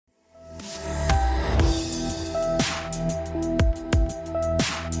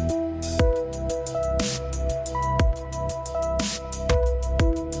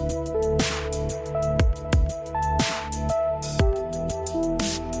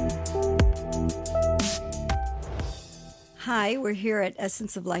Hi, we're here at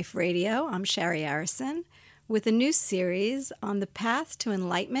Essence of Life Radio. I'm Shari Arison with a new series on the path to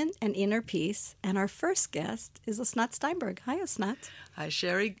enlightenment and inner peace. And our first guest is Osnat Steinberg. Hi, Osnat. Hi,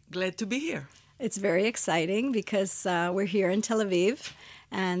 Shari. Glad to be here. It's very exciting because we're here in Tel Aviv.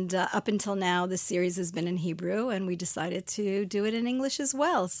 And up until now, the series has been in Hebrew, and we decided to do it in English as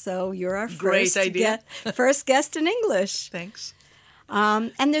well. So you're our Great idea. first guest in English. Thanks.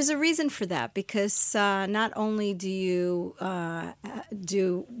 And there's a reason for that, because not only do you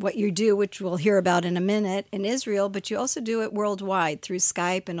do what you do, which we'll hear about in a minute, in Israel, but you also do it worldwide through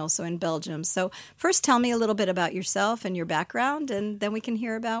Skype and also in Belgium. So first tell me a little bit about yourself and your background, and then we can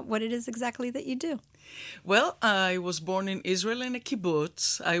hear about what it is exactly that you do. Well, I was born in Israel in a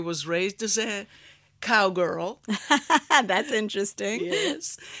kibbutz. I was raised as a cowgirl. That's interesting.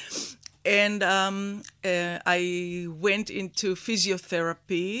 Yes. And I went into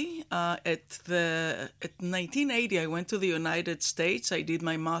physiotherapy at 1980. I went to the United States. I did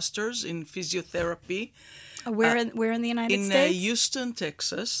my master's in physiotherapy. Where in the United States? In Houston,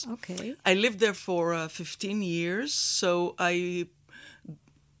 Texas. Okay. I lived there for 15 years, so I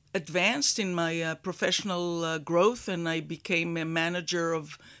advanced in my professional growth, and I became a manager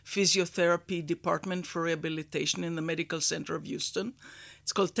of physiotherapy department for rehabilitation in the Medical Center of Houston.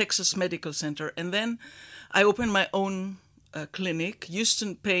 It's called Texas Medical Center. And then I opened my own clinic,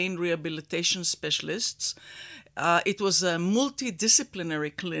 Houston Pain Rehabilitation Specialists. It was a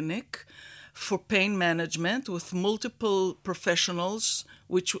multidisciplinary clinic for pain management with multiple professionals,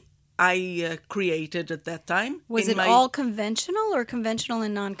 which I created at that time. Was it all conventional or conventional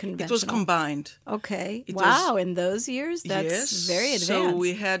and non-conventional? It was combined. Okay. Wow, in those years? That's very advanced. So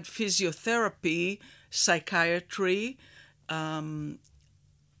we had physiotherapy, psychiatry,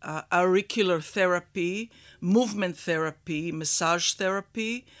 auricular therapy, movement therapy, massage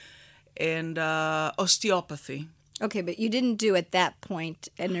therapy, and osteopathy. Okay, but you didn't do at that point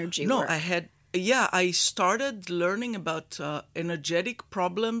energy work. No, I started learning about energetic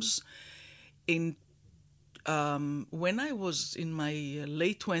problems in when I was in my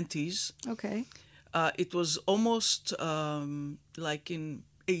late 20s. Okay. It was almost like in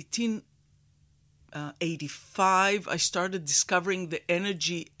 1885, I started discovering the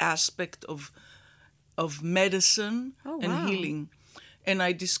energy aspect of medicine and healing. And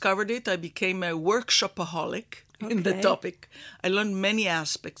I discovered it. I became a workshopaholic in the topic. I learned many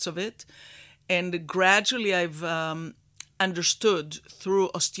aspects of it. And gradually I've understood through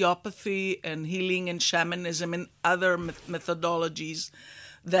osteopathy and healing and shamanism and other methodologies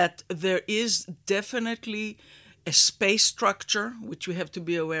that there is definitely a space structure, which we have to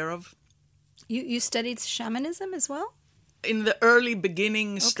be aware of. You studied shamanism as well? In the early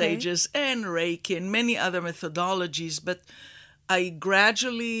beginning stages, and Reiki and many other methodologies, but I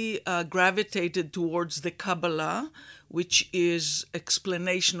gradually gravitated towards the Kabbalah, which is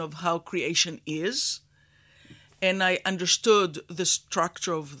explanation of how creation is. And I understood the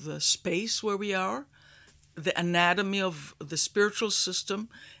structure of the space where we are, the anatomy of the spiritual system,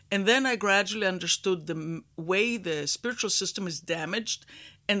 and then I gradually understood the way the spiritual system is damaged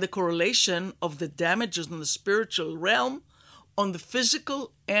and the correlation of the damages in the spiritual realm on the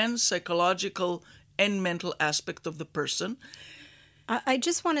physical and psychological and mental aspect of the person. I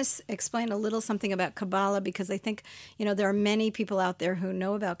just want to explain a little something about Kabbalah, because I think, there are many people out there who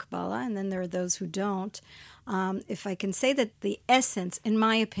know about Kabbalah, and then there are those who don't. If I can say that the essence, in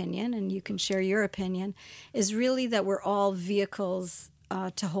my opinion, and you can share your opinion, is really that we're all vehicles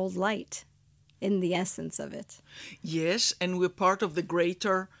to hold light in the essence of it. Yes, and we're part of the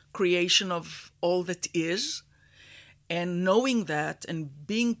greater creation of all that is. And knowing that and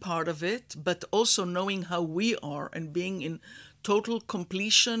being part of it, but also knowing how we are and being in total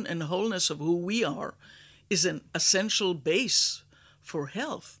completion and wholeness of who we are is an essential base for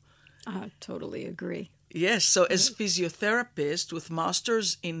health. I totally agree. Yes, so as physiotherapist with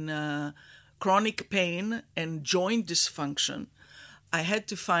masters in chronic pain and joint dysfunction, I had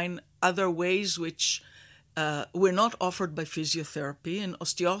to find other ways which were not offered by physiotherapy, and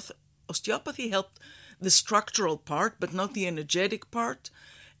osteopathy helped the structural part, but not the energetic part.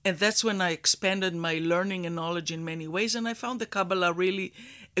 And that's when I expanded my learning and knowledge in many ways, and I found the Kabbalah really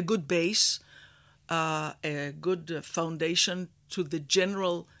a good base, a good foundation to the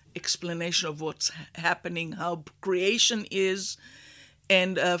general explanation of what's happening, how creation is.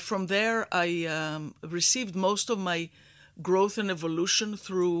 And from there, I received most of my growth and evolution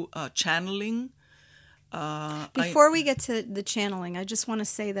through channeling. Before we get to the channeling, I just want to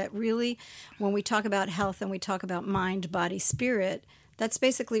say that really when we talk about health and we talk about mind, body, spirit, that's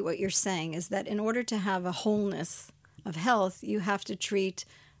basically what you're saying, is that in order to have a wholeness of health, you have to treat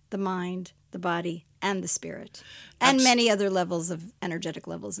the mind, the body, and the spirit, and many other levels of energetic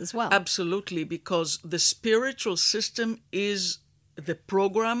levels as well. Absolutely, because the spiritual system is the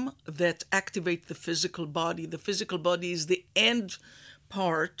program that activates the physical body. The physical body is the end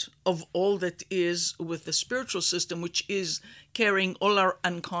part of all that is with the spiritual system, which is carrying all our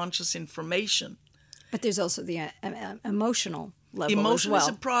unconscious information. But there's also the emotional level Emotion as well.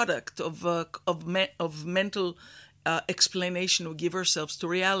 is a product of mental explanation we give ourselves to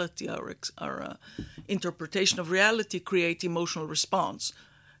reality. Our interpretation of reality create emotional response.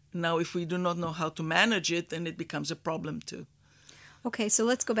 Now, if we do not know how to manage it, then it becomes a problem too. Okay, so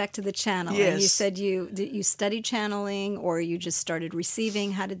let's go back to the channeling. Yes. You said you studied channeling, or you just started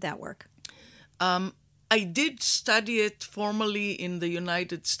receiving. How did that work? I did study it formally in the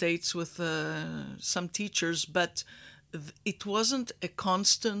United States with some teachers, but it wasn't a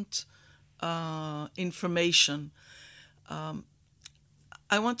constant information.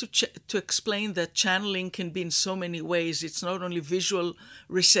 I want to explain that channeling can be in so many ways. It's not only visual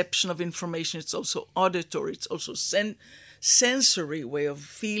reception of information, it's also auditory, it's also sensory way of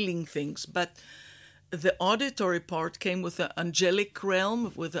feeling things. But the auditory part came with the angelic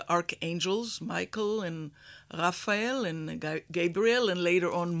realm, with the archangels, Michael and Raphael and Gabriel, and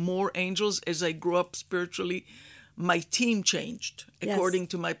later on more angels. As I grew up spiritually, my team changed according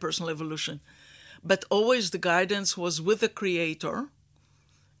to my personal evolution. But always the guidance was with the Creator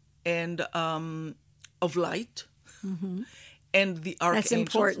and of light, and the archangels. That's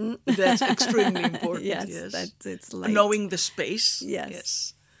important. That's extremely important. Yes. It's light. Knowing the space.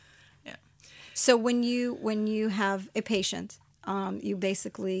 Yes. Yeah. So when you have a patient, you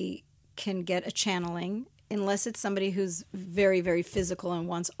basically can get a channeling. Unless it's somebody who's very, very physical and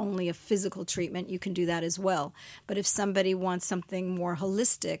wants only a physical treatment, you can do that as well. But if somebody wants something more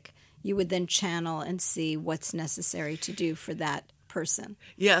holistic, you would then channel and see what's necessary to do for that person.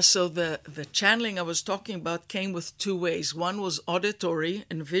 Yeah, so the channeling I was talking about came with two ways. One was auditory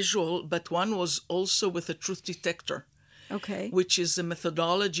and visual, but one was also with a truth detector. Okay. Which is a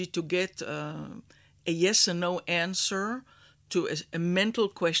methodology to get a yes and no answer to a mental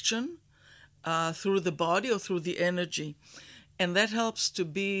question through the body or through the energy. And that helps to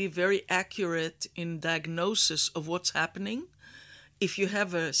be very accurate in diagnosis of what's happening. If you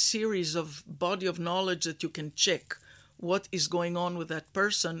have a series of body of knowledge that you can check what is going on with that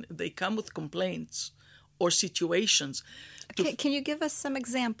person, they come with complaints or situations. Can you give us some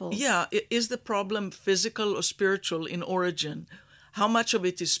examples? Yeah. Is the problem physical or spiritual in origin? How much of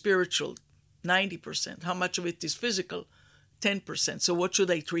it is spiritual? 90%. How much of it is physical? 10%. So what should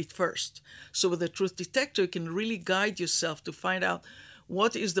I treat first? So with a truth detector, you can really guide yourself to find out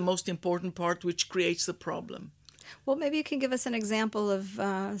what is the most important part which creates the problem. Well, maybe you can give us an example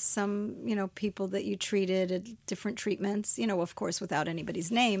of some, people that you treated at different treatments, of course, without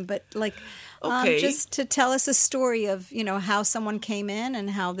anybody's name, but just to tell us a story of, how someone came in and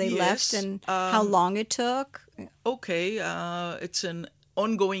how they left and how long it took. Okay. It's an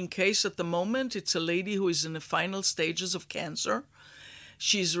ongoing case at the moment. It's a lady who is in the final stages of cancer.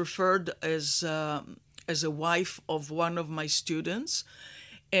 She's referred as a wife of one of my students.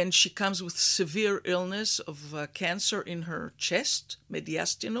 And she comes with severe illness of cancer in her chest,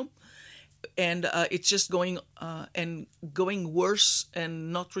 mediastinum, and it's just going worse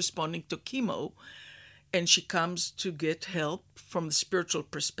and not responding to chemo. And she comes to get help from the spiritual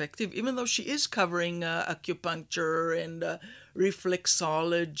perspective, even though she is covering acupuncture and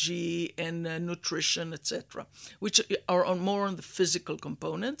reflexology and nutrition, etc., which are more on the physical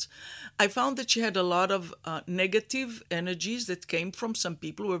components. I found that she had a lot of negative energies that came from some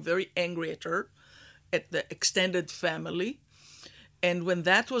people who were very angry at her, at the extended family. And when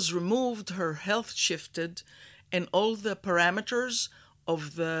that was removed, her health shifted, and all the parameters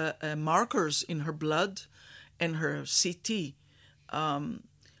of the markers in her blood and her CT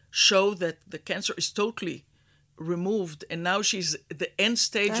show that the cancer is totally removed, and now she's at the end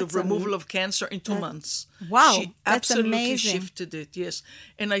stage of removal of cancer in 2 months. Wow, she that's absolutely amazing. Shifted it, yes.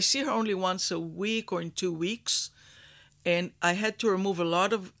 And I see her only once a week or in 2 weeks, and I had to remove a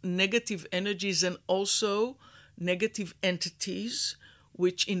lot of negative energies and also negative entities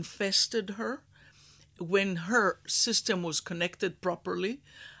which infested her. When her system was connected properly,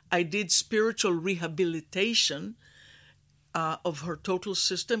 I did spiritual rehabilitation of her total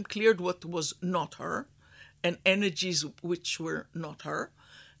system, cleared what was not her, and energies which were not her.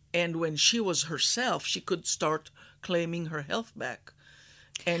 And when she was herself, she could start claiming her health back.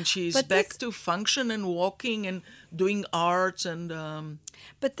 And she's back to function and walking and doing arts and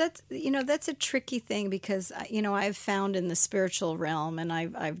But that's a tricky thing because, I've found in the spiritual realm, and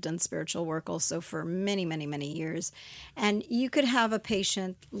I've done spiritual work also for many, many, many years. And you could have a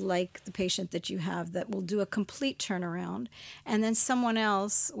patient like the patient that you have that will do a complete turnaround, and then someone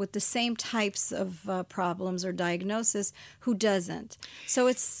else with the same types of problems or diagnosis who doesn't. So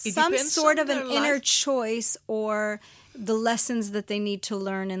it's some depends sort on of an their inner life. choice or the lessons that they need to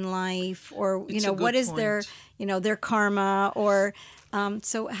learn in life, or It's a what good is their point. their karma, or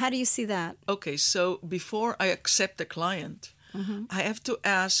so how do you see that? Okay, so before I accept a client, I have to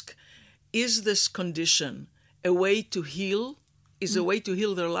ask, is this condition a way to heal? Is a way to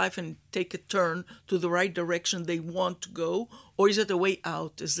heal their life and take a turn to the right direction they want to go? Or is it a way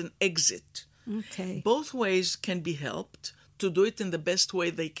out, is an exit? Okay. Both ways can be helped to do it in the best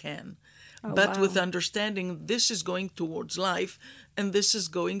way they can. Oh, But wow. with understanding this is going towards life and this is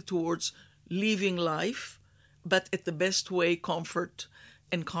going towards leaving life, but at the best way, comfort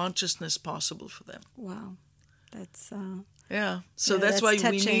and consciousness possible for them. Wow. That's Yeah. So Yeah, that's that's why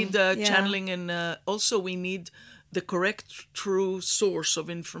we touching. need Yeah. channeling, and also we need the correct, true source of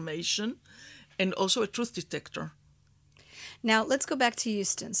information, and also a truth detector. Now let's go back to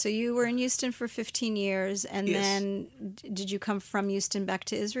Houston. So you were in Houston for 15 years, and Yes. then did you come from Houston back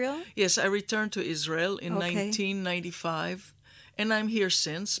to Israel? Yes, I returned to Israel in Okay. 1995, and I'm here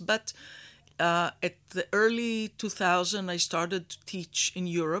since. But at the early 2000, I started to teach in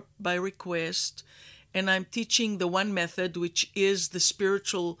Europe by request, and I'm teaching the one method, which is the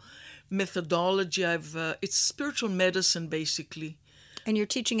spiritual methodology. It's spiritual medicine, basically. And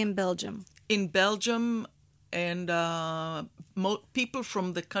you're teaching in Belgium. In Belgium, and people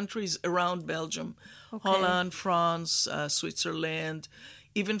from the countries around Belgium, Okay. Holland, France, Switzerland,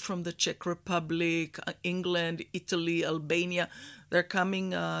 even from the Czech Republic, England, Italy, Albania, they're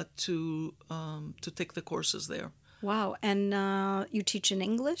coming to take the courses there. Wow. And you teach in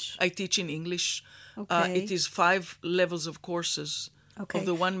English? I teach in English. Okay. It is 5 levels of courses Okay. of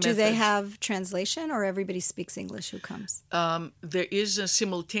the one method. Do they have translation, or everybody speaks English who comes? There is a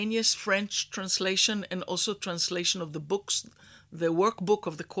simultaneous French translation and also translation of the books. The workbook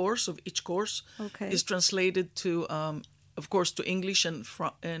of the course, of each course, Okay. is translated to, of course, to English and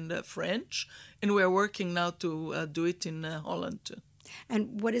French. And we are working now to do it in Holland too.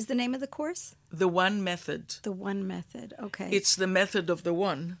 And what is the name of the course? The one method. The One Method. Okay. It's the method of the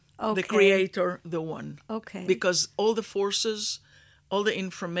one, Okay. the creator, the one. Okay. Because all the forces, all the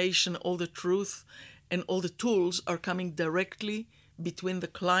information, all the truth, and all the tools are coming directly between the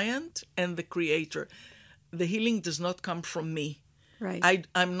client and the creator. The healing does not come from me. Right.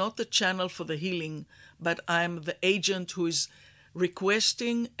 I'm not the channel for the healing, but I'm the agent who is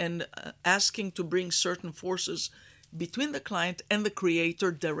requesting and asking to bring certain forces between the client and the creator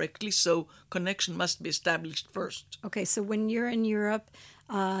directly, so connection must be established first. Okay, so when you're in Europe,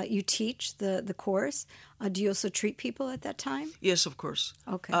 you teach the course. Do you also treat people at that time? Yes, of course.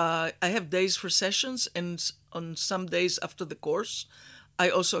 Okay. I have days for sessions, and on some days after the course, I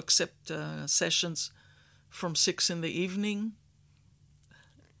also accept sessions from 6 in the evening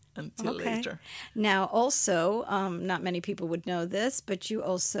until later. Now, also, not many people would know this, but you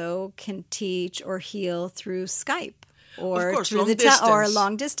also can teach or heal through Skype, or Of course, through long or distance.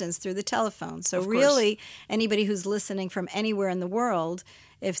 long distance through the telephone. So Of course. really, anybody who's listening from anywhere in the world,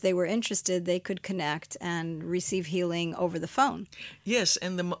 if they were interested, they could connect and receive healing over the phone. Yes,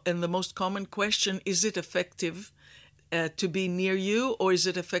 and the most common question, is it effective to be near you, or is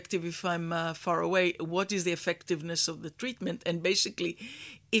it effective if I'm far away? What is the effectiveness of the treatment? And basically,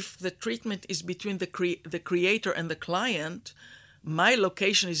 if the treatment is between the creator and the client, my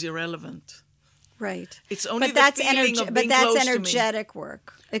location is irrelevant. Right. It's only but the that's feeling of but being that's close to me. energetic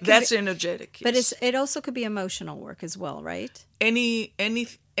work. It could That's be- energetic. But Yes. it also could be emotional work as well, right? Any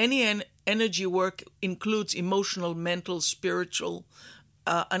energy work includes emotional, mental, spiritual,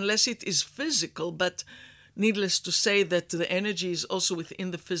 unless it is physical. But needless to say that the energy is also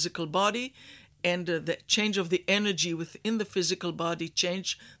within the physical body, and the change of the energy within the physical body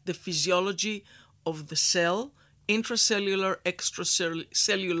change the physiology of the cell, intracellular,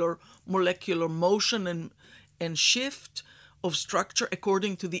 extracellular, molecular motion and shift of structure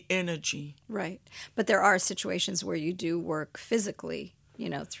according to the energy. Right. But there are situations where you do work physically,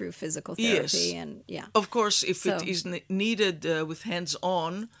 through physical therapy. Yes. And yeah. Of course, if So- it is needed with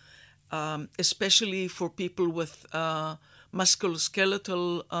hands-on, especially for people with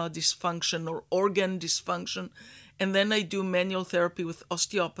musculoskeletal dysfunction or organ dysfunction, and then I do manual therapy with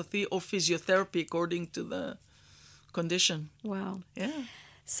osteopathy or physiotherapy according to the condition. Wow. Yeah.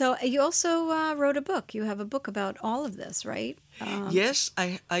 So you also wrote a book. You have a book about all of this, right? Yes,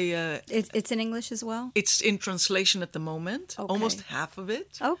 It's in English as well? it's in translation at the moment, Okay. almost half of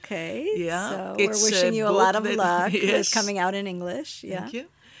it. Okay. Yeah, So it's we're wishing a you a book lot of that- luck with yes. coming out in English. Yeah. Thank you.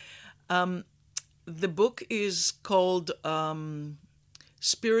 The book is called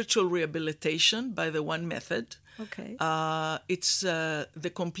Spiritual Rehabilitation by the One Method. Okay. It's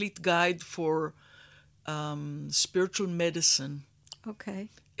the complete guide for spiritual medicine. Okay.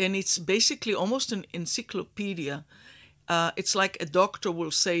 And it's basically almost an encyclopedia. It's like a doctor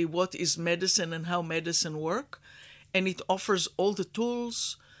will say what is medicine and how medicine work, and it offers all the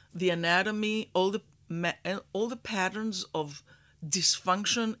tools, the anatomy, all the patterns of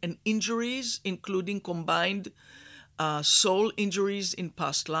dysfunction and injuries, including combined soul injuries in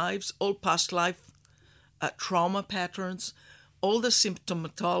past lives, all past life trauma patterns, all the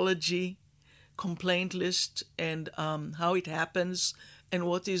symptomatology, complaint list, and how it happens, and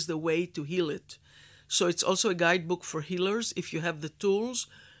what is the way to heal it. So it's also a guidebook for healers. If you have the tools,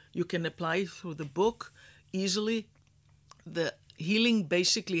 you can apply through the book easily. The healing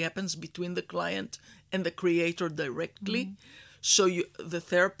basically happens between the client and the creator directly. Mm-hmm. So the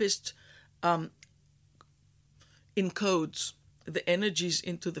therapist encodes the energies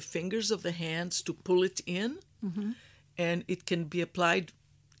into the fingers of the hands to pull it in, mm-hmm. and it can be applied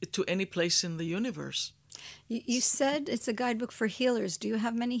to any place in the universe. You said it's a guidebook for healers. Do you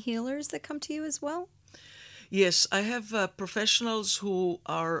have many healers that come to you as well? Yes, I have professionals who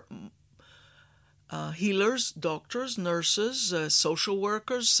are healers, doctors, nurses, social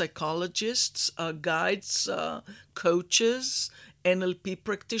workers, psychologists, guides, coaches, NLP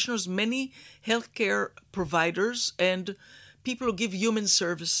practitioners, many healthcare providers, and people who give human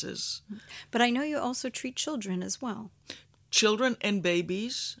services. But I know you also treat children as well. Children and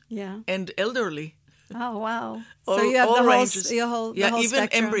babies, yeah, and elderly. Oh, wow. So you have the whole even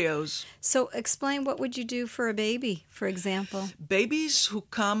spectrum. Embryos. So explain, what would you do for a baby, for example? Babies who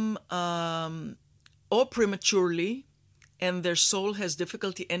come or prematurely and their soul has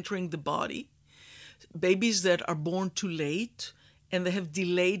difficulty entering the body. Babies that are born too late and they have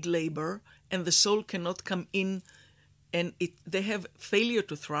delayed labor and the soul cannot come in, and they have failure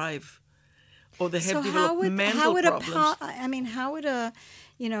to thrive, or they have developmental problems. How would a,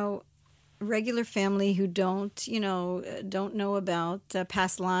 regular family who don't know about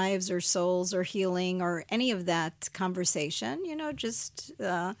past lives or souls or healing or any of that conversation, just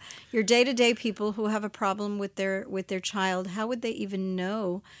your day-to-day people who have a problem with their child, how would they even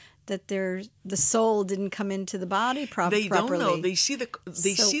know that the soul didn't come into the body properly? They don't know. They see the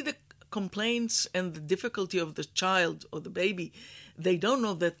complaints and the difficulty of the child or the baby. They don't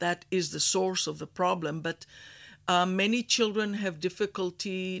know that is the source of the problem, but many children have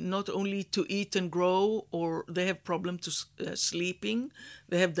difficulty not only to eat and grow, or they have problem to sleeping.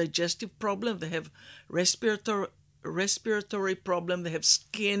 They have digestive problem. They have respiratory problem. They have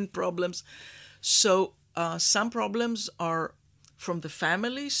skin problems. So some problems are from the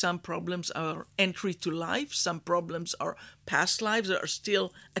family. Some problems are entry to life. Some problems are past lives that are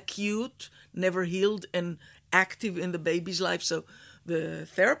still acute, never healed, and active in the baby's life. So the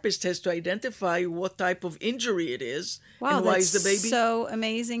therapist has to identify what type of injury it is. Wow, and why that's is the baby so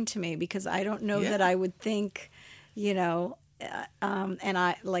amazing to me, because I don't know that I would think, and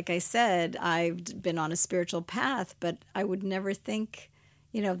like I said, I've been on a spiritual path, but I would never think,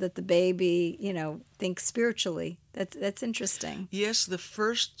 that the baby, thinks spiritually. That's interesting. Yes, the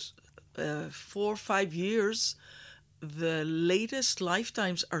first 4 or 5 years, the latest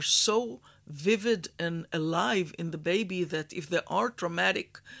lifetimes are so vivid and alive in the baby that if there are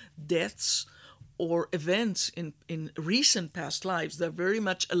traumatic deaths or events in recent past lives, they're very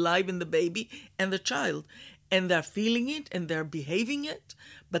much alive in the baby and the child, and they're feeling it and they're behaving it,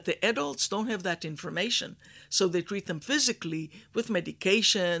 but the adults don't have that information, so they treat them physically with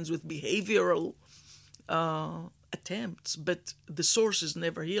medications, with behavioral attempts, but the source is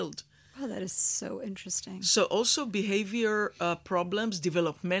never healed. Oh, that is so interesting. So also behavior problems,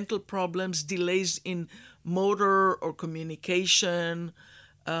 developmental problems, delays in motor or communication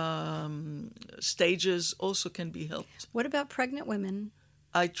stages also can be helped. What about pregnant women?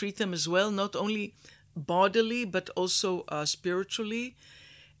 I treat them as well, not only bodily, but also spiritually.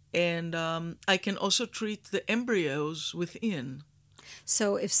 And I can also treat the embryos within.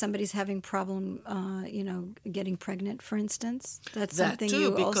 So if somebody's having problem, getting pregnant, for instance, that's that something too,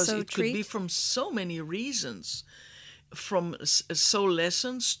 you because also it treat? could be from so many reasons, from soul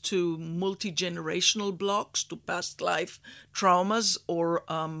lessons to multi-generational blocks to past life traumas, or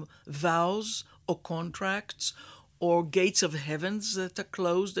vows or contracts, or gates of heavens that are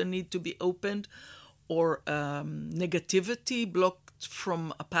closed and need to be opened, or negativity, blocked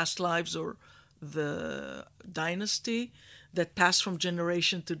from past lives or the dynasty that pass from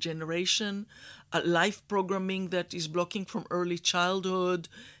generation to generation, life programming that is blocking from early childhood,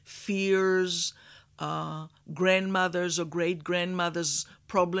 fears, grandmothers or great-grandmothers'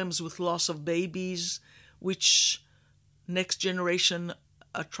 problems with loss of babies, which next generation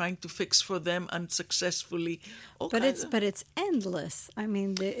are trying to fix for them unsuccessfully. But it's endless. I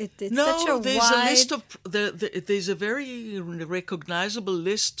mean, it's no, such a there's wide... a list of there's a very recognizable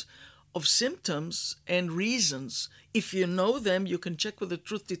list of symptoms and reasons. If you know them, you can check with a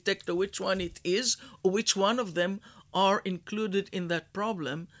truth detector which one it is or which one of them are included in that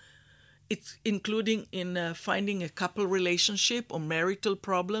problem. It's including in finding a couple relationship or marital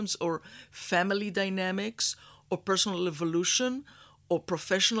problems or family dynamics or personal evolution or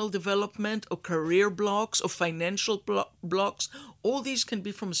professional development or career blocks or financial blocks. All these can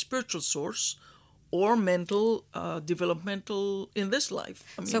be from a spiritual source or mental, developmental in this life.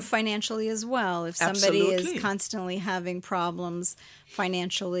 I mean, so financially as well. If somebody is constantly having problems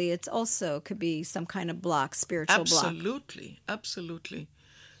financially, it's also could be some kind of block, spiritual block. Absolutely.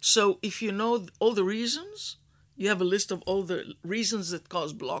 So if you know all the reasons, you have a list of all the reasons that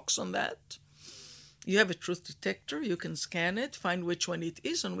cause blocks on that. You have a truth detector. You can scan it, find which one it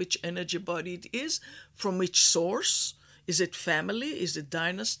is, on which energy body it is, from which source. Is it family? Is it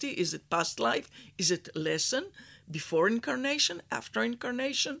dynasty? Is it past life? Is it lesson? Before incarnation? After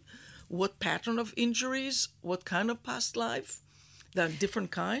incarnation? What pattern of injuries? What kind of past life? There are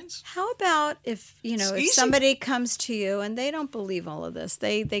different kinds. How about if somebody comes to you and they don't believe all of this?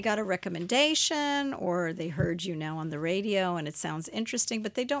 They got a recommendation or they heard you now on the radio and it sounds interesting,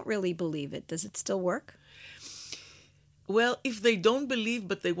 but they don't really believe it. Does it still work? Well, if they don't believe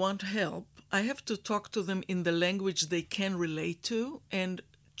but they want help, I have to talk to them in the language they can relate to and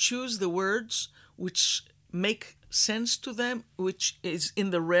choose the words which make sense to them, which is in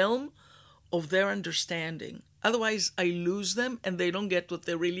the realm of their understanding. Otherwise, I lose them and they don't get what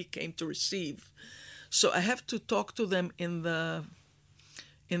they really came to receive. So I have to talk to them in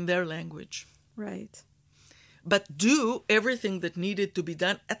their language. Right. But do everything that needed to be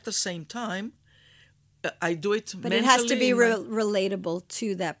done at the same time. I do it but mentally. But it has to be relatable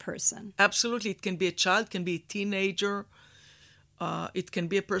to that person. Absolutely. It can be a child, it can be a teenager. It can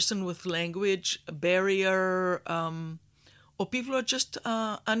be a person with language barrier, or people are just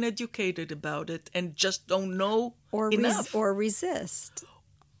uneducated about it and just don't know enough. Or resist.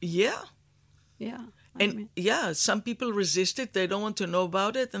 Yeah. Yeah. Some people resist it. They don't want to know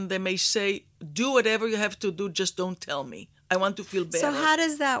about it. And they may say, do whatever you have to do. Just don't tell me. I want to feel better. So how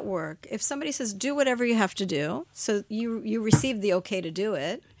does that work? If somebody says, do whatever you have to do, so you receive the okay to do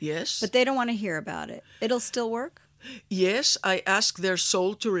it. Yes. But they don't want to hear about it. It'll still work? Yes. I ask their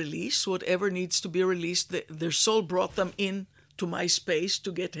soul to release whatever needs to be released. Their soul brought them in to my space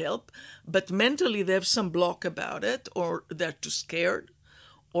to get help. But mentally they have some block about it, or they're too scared,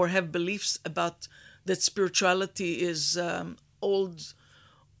 or have beliefs about that spirituality is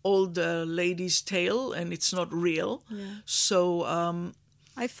old lady's tale and it's not real. Yeah. So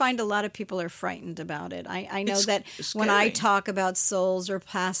I find a lot of people are frightened about it. I know that scary. When I talk about souls or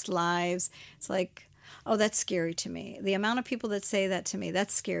past lives, it's like, oh, that's scary to me. The amount of people that say that to me,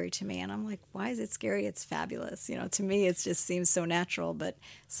 that's scary to me. And I'm like, why is it scary? It's fabulous. To me, it just seems so natural. But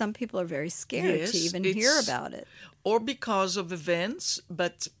some people are very scared to even hear about it. Or because of events,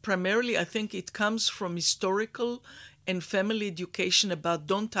 but primarily I think it comes from historical and family education about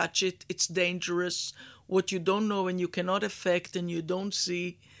don't touch it, it's dangerous. What you don't know and you cannot affect and you don't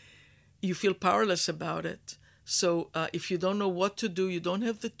see, you feel powerless about it. So if you don't know what to do, you don't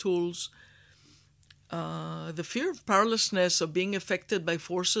have the tools, the fear of powerlessness, of being affected by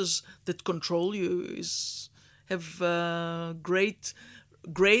forces that control you have great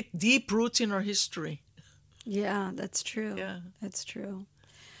deep roots in our history. Yeah, that's true. Yeah. That's true.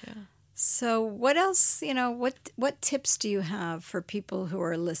 Yeah. So what else, what tips do you have for people who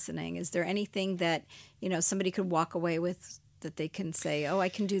are listening? Is there anything that, somebody could walk away with that they can say, oh, I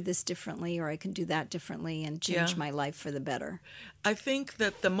can do this differently or I can do that differently and change my life for the better? I think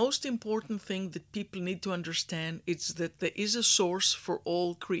that the most important thing that people need to understand is that there is a source for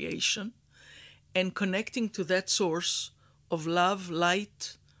all creation, and connecting to that source of love,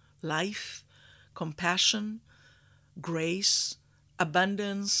 light, life, compassion, grace,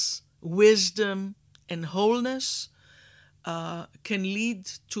 abundance, wisdom, and wholeness can lead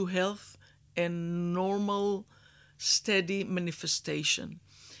to health and normal, steady manifestation.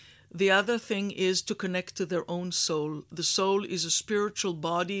 The other thing is to connect to their own soul. The soul is a spiritual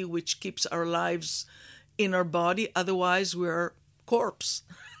body which keeps our lives in our body. Otherwise, we're corpse.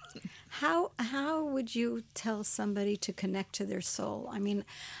 How would you tell somebody to connect to their soul? I mean,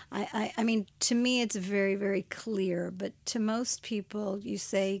 I mean, to me, it's very, very clear. But to most people, you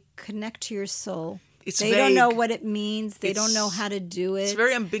say connect to your soul. It's They vague. don't know what it means. They don't know It's- how to do it. It's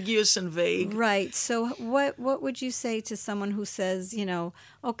very ambiguous and vague. Right. So what would you say to someone who says,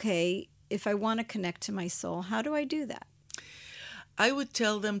 okay, if I want to connect to my soul, how do I do that? I would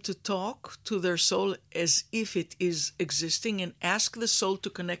tell them to talk to their soul as if it is existing and ask the soul to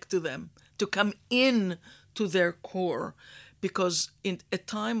connect to them, to come in to their core. Because in a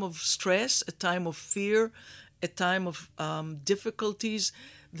time of stress, a time of fear, a time of difficulties,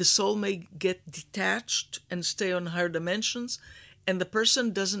 the soul may get detached and stay on higher dimensions, and the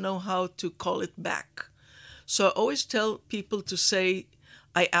person doesn't know how to call it back. So I always tell people to say,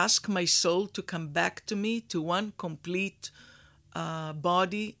 I ask my soul to come back to me, to one complete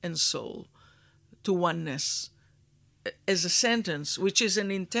body and soul, to oneness, as a sentence, which is an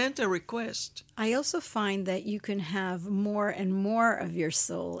intent, a request. I also find that you can have more and more of your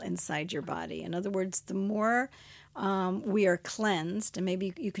soul inside your body. In other words, the more we are cleansed, and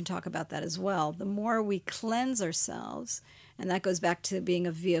maybe you can talk about that as well, the more we cleanse ourselves, and that goes back to being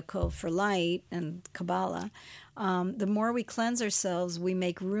a vehicle for light and Kabbalah, the more we cleanse ourselves, we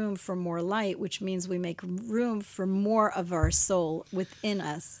make room for more light, which means we make room for more of our soul within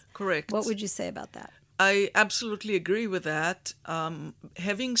us. Correct. What would you say about that? I absolutely agree with that.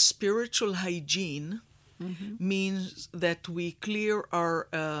 Having spiritual hygiene means that we clear our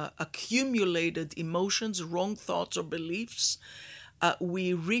accumulated emotions, wrong thoughts or beliefs.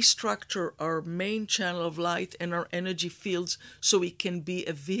 We restructure our main channel of light and our energy fields so we can be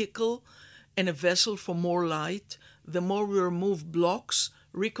a vehicle and a vessel for more light. The more we remove blocks,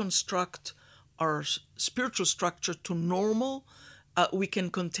 reconstruct our spiritual structure to normal, we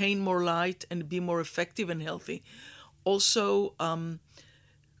can contain more light and be more effective and healthy. Also,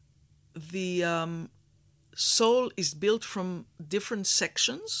 the soul is built from different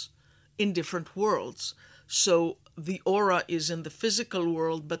sections in different worlds. So the aura is in the physical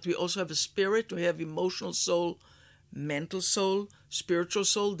world, but we also have a spirit, we have emotional soul, mental soul, spiritual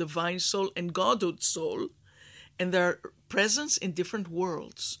soul, divine soul, and Godhood soul. And their presence in different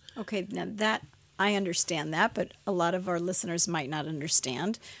worlds. Okay, now that I understand that, but a lot of our listeners might not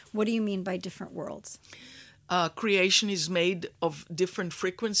understand. What do you mean by different worlds? Creation is made of different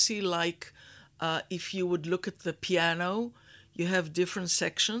frequency, like if you would look at the piano, you have different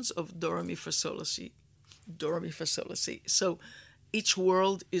sections of do, re, mi, fa, sol, la, si. Do, re, mi, fa, sol, la, si. So each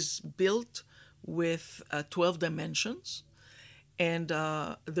world is built with 12 dimensions, and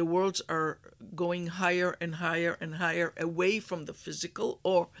the worlds are going higher and higher and higher away from the physical,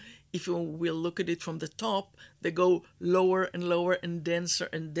 or if you will look at it from the top, they go lower and lower and denser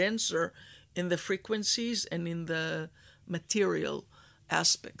in the frequencies and in the material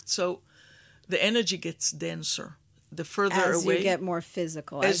aspect. So the energy gets denser the further as away. As you get more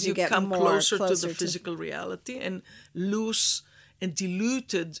physical. As you get come more closer to the physical reality, and loose and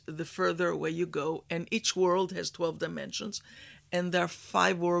diluted the further away you go. And each world has 12 dimensions. And there are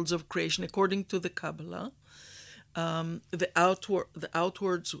 5 worlds of creation according to the Kabbalah. The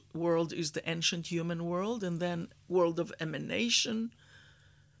outwards world is the ancient human world, and then world of emanation,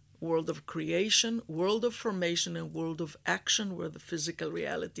 world of creation, world of formation, and world of action, where the physical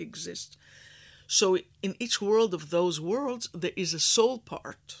reality exists. So in each world of those worlds, there is a soul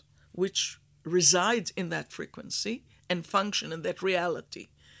part which resides in that frequency and function in that reality.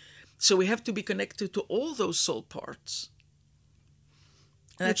 So we have to be connected to all those soul parts.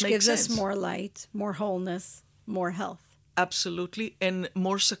 And which gives us more light, more wholeness, more health. Absolutely, and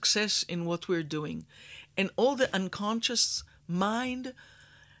more success in what we're doing. And all the unconscious mind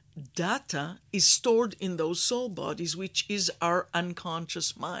data is stored in those soul bodies, which is our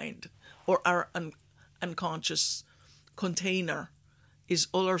unconscious mind, or our unconscious container, is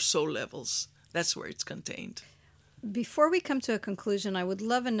all our soul levels. That's where it's contained. Before we come to a conclusion, I would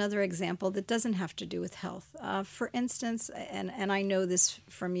love another example that doesn't have to do with health. For instance, and I know this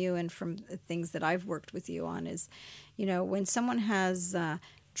from you and from things that I've worked with you on, is, when someone has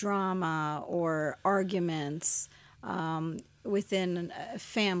drama or arguments within a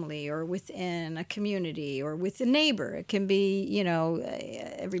family or within a community or with a neighbor, it can be,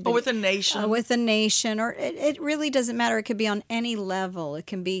 everybody. Or with a nation. With a nation, or it really doesn't matter. It could be on any level. It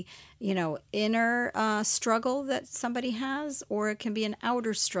can be, inner struggle that somebody has, or it can be an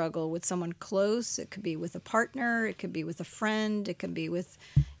outer struggle with someone close. It could be with a partner. It could be with a friend. It could be with,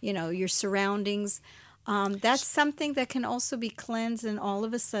 your surroundings. That's something that can also be cleansed, and all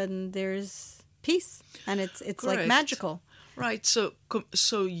of a sudden there's peace, and it's like magical. Right. So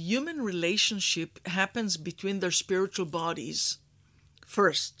human relationship happens between their spiritual bodies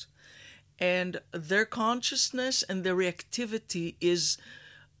first. and their consciousness and their reactivity is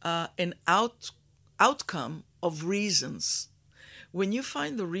an outcome of reasons. When you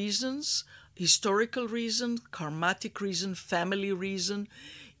find the reasons, historical reason, karmatic reason, family reason,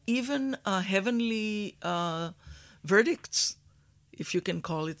 even heavenly verdicts, if you can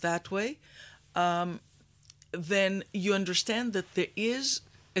call it that way, then you understand that there is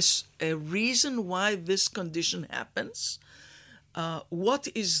a reason why this condition happens. What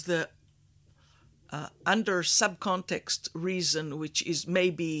is the under subcontext reason, which is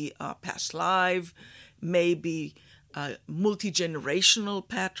maybe past life, maybe multi-generational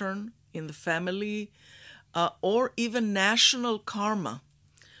pattern in the family, or even national karma,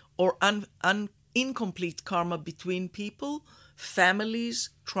 or incomplete karma between people, families,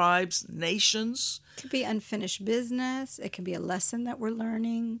 tribes, nations. It could be unfinished business. It could be a lesson that we're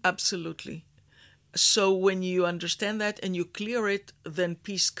learning. Absolutely. So when you understand that and you clear it, then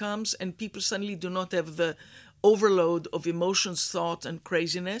peace comes, and people suddenly do not have the overload of emotions, thought, and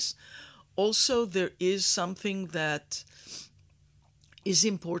craziness. Also, there is something that is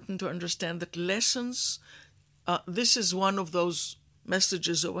important to understand, that lessons, this is one of those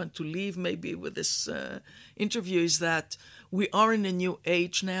messages I want to leave maybe with this interview, is that we are in a new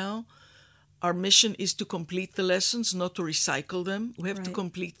age now. Our mission is to complete the lessons, not to recycle them. We have to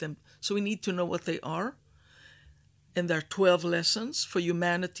complete them. So we need to know what they are. And there are 12 lessons for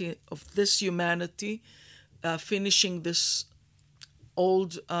humanity, of this humanity, finishing this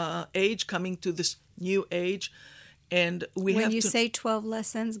old age, coming to this new age. And when you say 12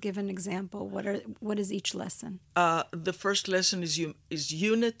 lessons, give an example. What is each lesson? The first lesson is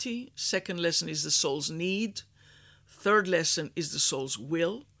unity. Second lesson is the soul's need. Third lesson is the soul's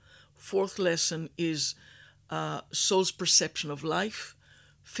will. Fourth lesson is soul's perception of life.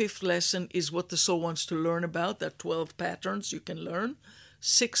 Fifth lesson is what the soul wants to learn about. There are 12 patterns you can learn.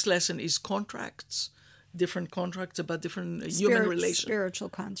 Sixth lesson is contracts, different contracts about different human relations.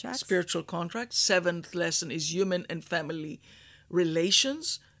 Spiritual contracts. Seventh lesson is human and family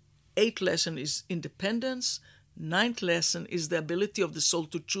relations. Eighth lesson is independence. Ninth lesson is the ability of the soul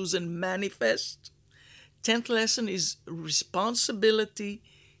to choose and manifest. 10th lesson is responsibility.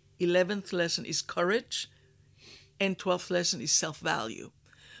 11th lesson is courage. And 12th lesson is self-value.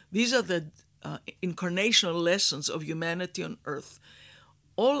 These are the incarnational lessons of humanity on earth.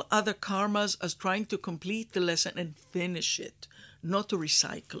 All other karmas are trying to complete the lesson and finish it, not to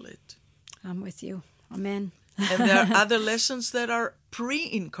recycle it. I'm with you. Amen. And there are other lessons that are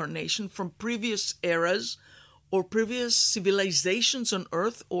pre-incarnation from previous eras or previous civilizations on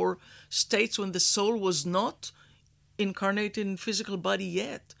earth, or states when the soul was not incarnated in physical body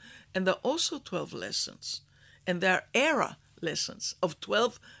yet. And there are also 12 lessons. And there are era lessons of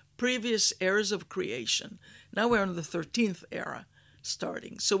 12 previous eras of creation. Now we're on the 13th era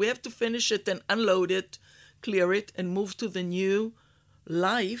starting. So we have to finish it and unload it, clear it, and move to the new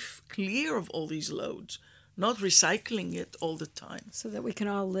life clear of all these loads, not recycling it all the time. So that we can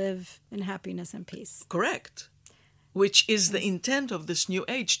all live in happiness and peace. Correct. Which is the intent of this new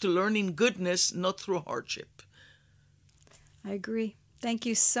age, to learn in goodness, not through hardship. I agree. Thank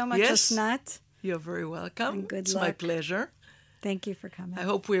you so much, Yes. Osnat. You're very welcome. And good it's luck. my pleasure. Thank you for coming. I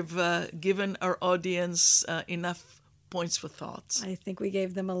hope we've given our audience enough points for thoughts. I think we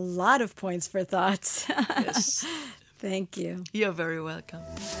gave them a lot of points for thoughts. Yes. Thank you. You're very welcome.